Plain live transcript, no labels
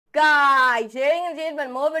guys, here you can see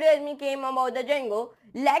one more video me came about the Django.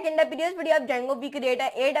 Like in the previous video of Django, we create a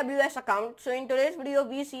AWS account. So in today's video,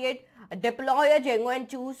 we see it deploy a Django and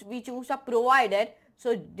we choose a provider.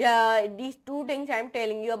 So these two things I'm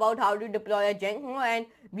telling you about how to deploy a Django, and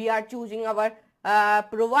we are choosing our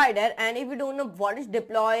provider. And if you don't know what is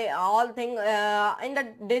deploy, all thing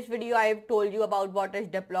in this video I have told you about what is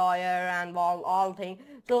deployer and all thing.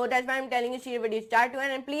 So that's why I'm telling you, see the video start to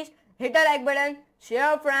end, and please hit the like button,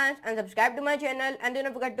 share with friends, and subscribe to my channel, and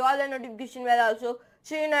don't forget to all the notification bell also,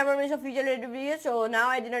 so you never miss a future related videos. So now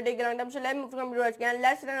I did not take a long time, so let's move from the and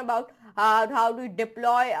let's learn about how to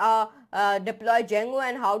deploy Django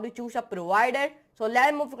and how to choose a provider. So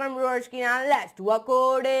let's move from the screen and let's do a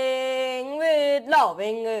coding with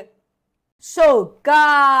loving. So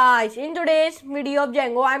guys, in today's video of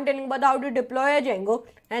Django, I'm telling about how to deploy a Django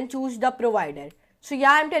and choose the provider. So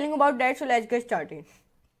yeah, I'm telling about that, so let's get started.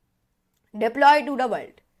 Deploy to the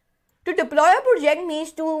world. To deploy a project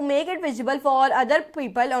means to make it visible for other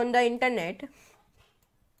people on the internet.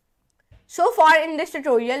 So far in this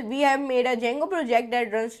tutorial, we have made a Django project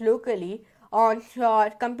that runs locally on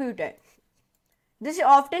your computer. This is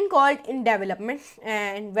often called in development,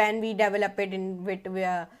 and when we develop it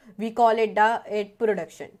we call it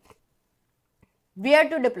production. Where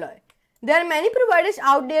to deploy? There are many providers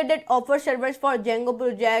out there that offer servers for Django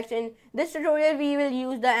projects. In this tutorial, we will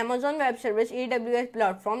use the Amazon Web Service AWS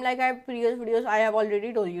platform. Like our previous videos, I have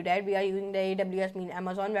already told you that we are using the AWS means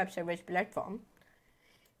Amazon Web Service platform.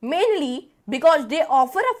 Mainly because they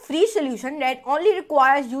offer a free solution that only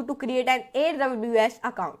requires you to create an AWS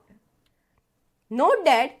account. Note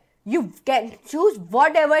that you can choose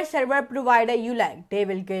whatever server provider you like.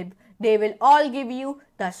 They will all give you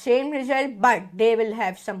the same result, but they will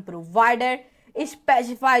have some provider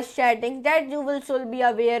specified settings that you will should be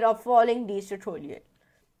aware of following this tutorial.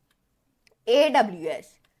 AWS.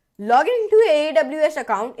 Log into AWS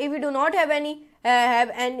account. If you do not have an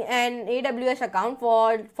AWS account,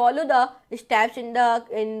 follow the steps in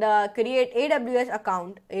the create AWS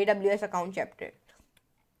account chapter.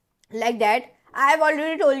 Like that. I have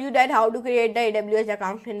already told you that how to create the AWS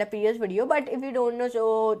account in the previous video, but if you don't know,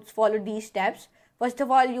 so follow these steps. First of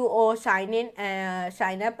all, you sign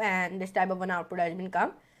up, and this type of an output has been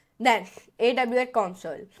come. Then AWS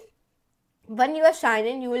console. When you are signed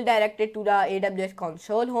in, you will direct it to the AWS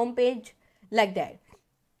console homepage like that.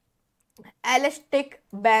 Elastic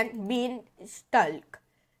Beanstalk.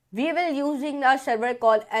 We will using a server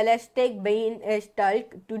called Elastic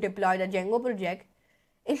Beanstalk to deploy the Django project.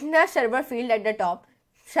 In the server field at the top,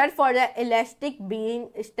 search for the Elastic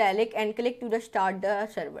Beanstalk and click to the start the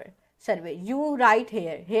survey. You write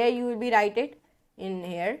here. Here you will be write it in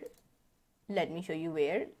here. Let me show you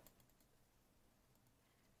where.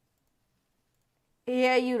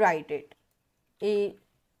 Here you write it. Here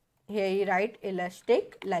you write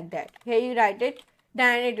Elastic like that. Here you write it.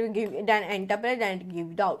 Then it will give. Then enter press. Then it will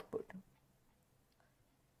give the output.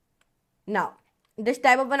 Now. This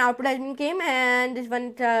type of an output has been came, and this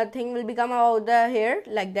one thing will become about the here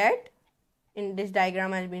like that. In this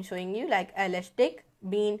diagram has been showing you like Elastic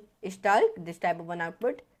Beanstalk, this type of an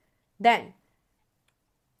output. Then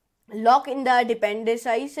lock in the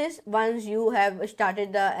dependencies. Once you have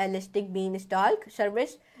started the Elastic Beanstalk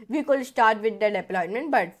service, we could start with the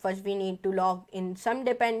deployment, but first we need to log in some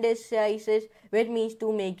dependencies, which means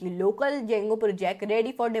to make your local Django project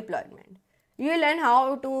ready for deployment. You will learn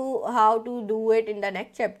how to do it in the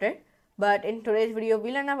next chapter, but in today's video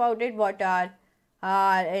we learn about it what are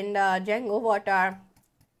in the Django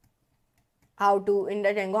how to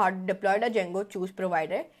deploy the Django choose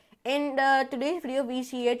provider. In today's video we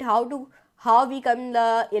see it how we come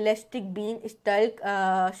the Elastic Beanstalk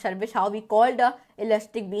service, how we call the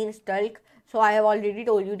Elastic Beanstalk. So I have already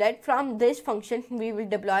told you that from this function we will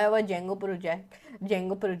deploy our Django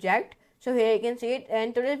project. So here you can see it,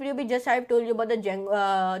 and today's video I have told you about the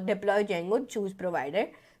deploy Django choose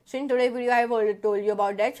provider. So in today's video I have already told you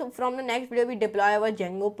about that. So from the next video we deploy our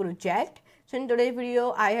Django project. So in today's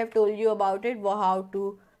video I have told you about it, how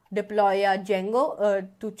to deploy a Django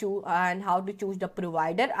to choose and how to choose the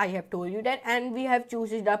provider. I have told you that, and we have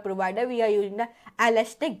chosen the provider. We are using the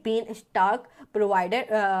Elastic Beanstalk provider.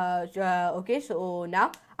 Okay, so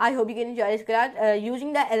now I hope you can enjoy this class.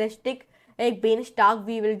 Using the Elastic Beanstalk,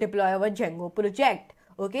 we will deploy our Django project.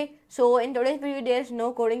 Okay, so in today's video there is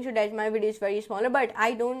no coding, so that's my video is very smaller, but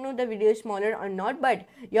I don't know the video is smaller or not, but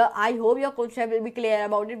yeah, I hope your concept will be clear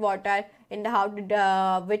about it, what are in the how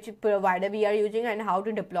to which provider we are using and how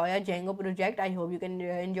to deploy a Django project. I hope you can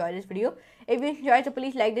enjoy this video. If you enjoyed, so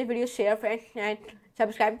please like this video, share, friends, and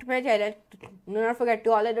subscribe to my channel. Do not forget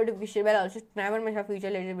to all the notification bell also to never miss our future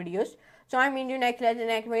related videos. So I meet you next lesson,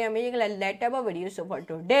 next very amazing that type of video. So for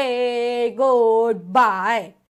today, goodbye.